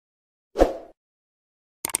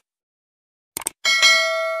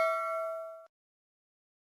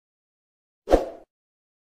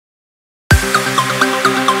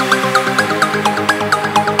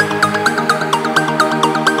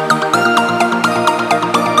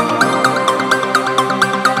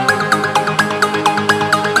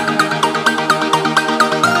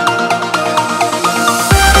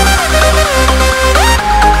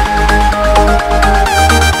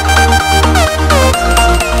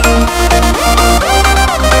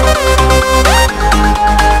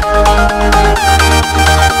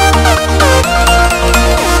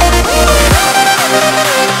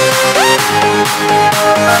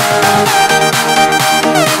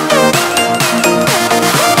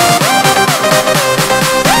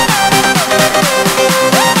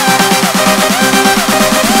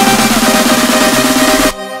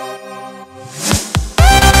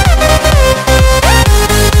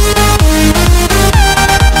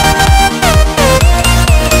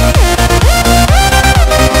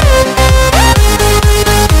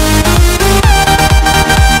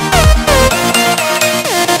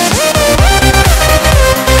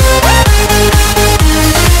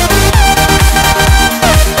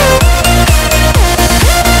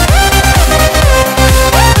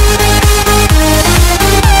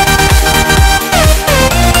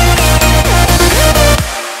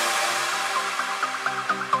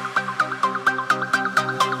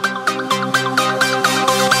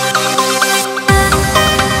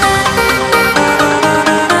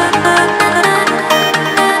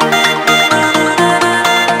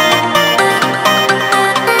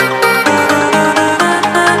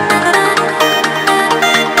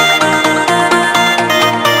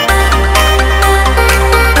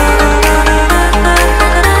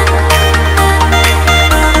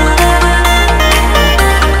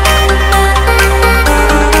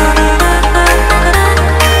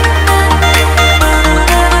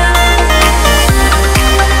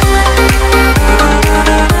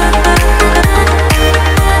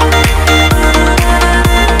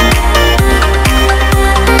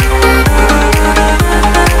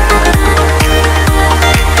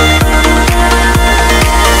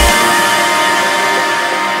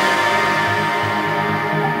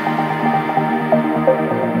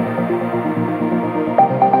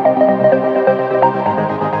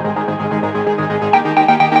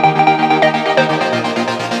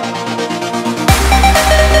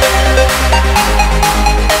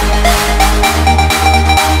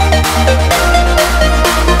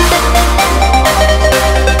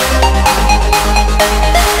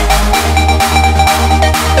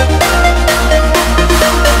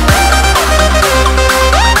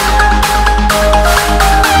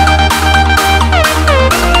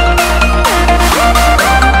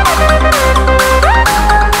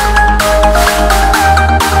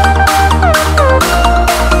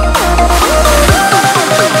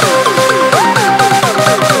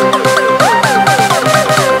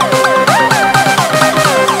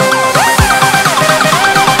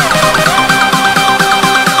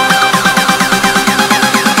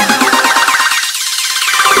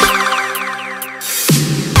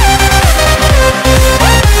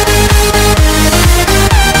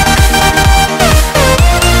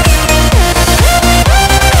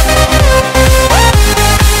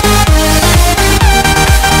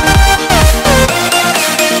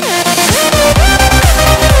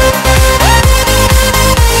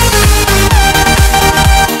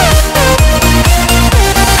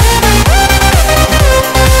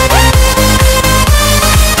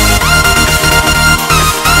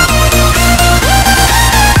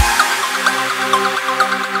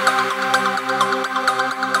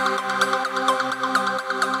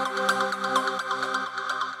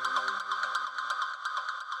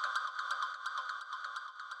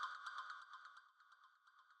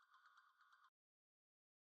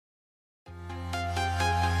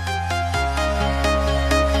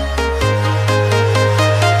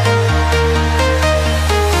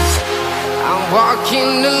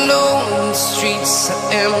Walking alone, the streets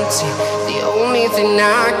are empty. The only thing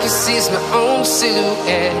I can see is my own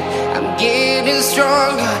silhouette. I'm getting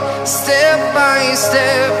stronger, step by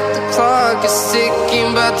step. The clock is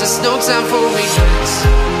ticking, but there's no time for regrets.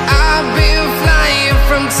 I've been flying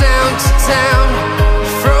from town to town,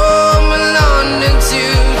 from London to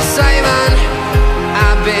Taiwan.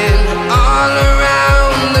 I've been all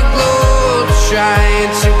around the globe, trying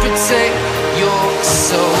to protect your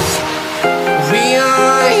soul. We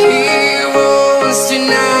are heroes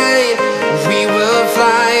tonight. We will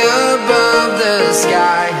fly above the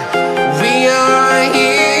sky. We are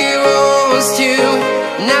heroes tonight.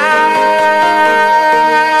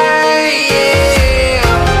 Yeah.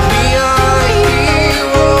 We are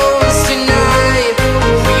heroes tonight.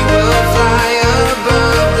 We will fly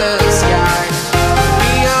above the sky.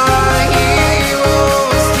 We are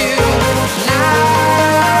heroes tonight.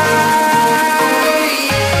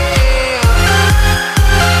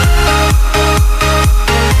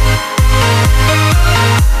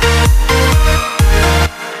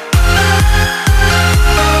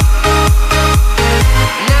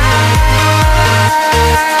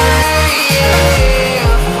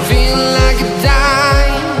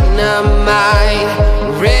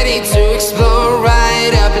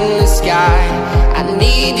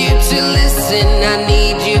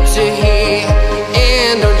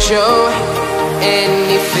 Show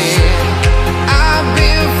any fear. I've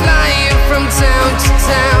been flying from town to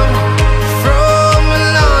town, from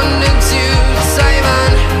London to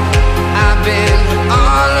Taiwan. I've been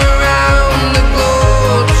all around the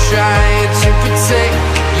globe, trying to protect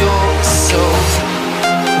your soul.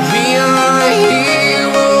 We are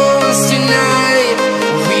heroes tonight.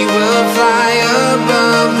 We will fly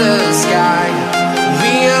above the sky.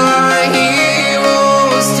 We are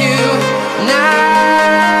heroes tonight.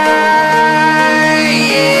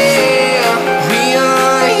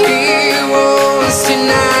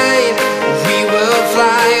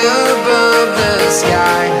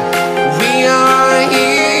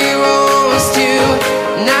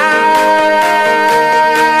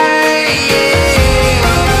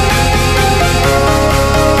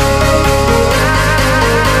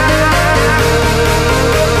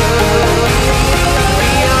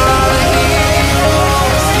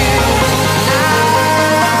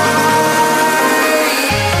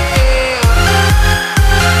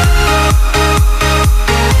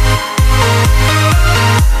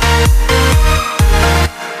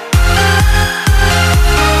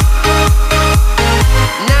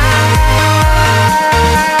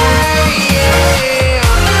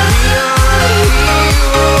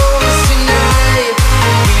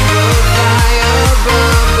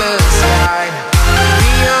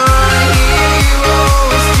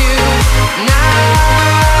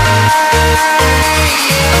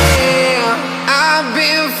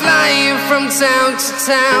 Town to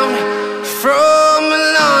town, from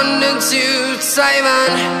London to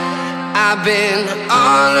Taiwan. I've been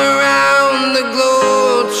all around the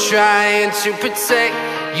globe, trying to protect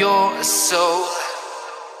your soul.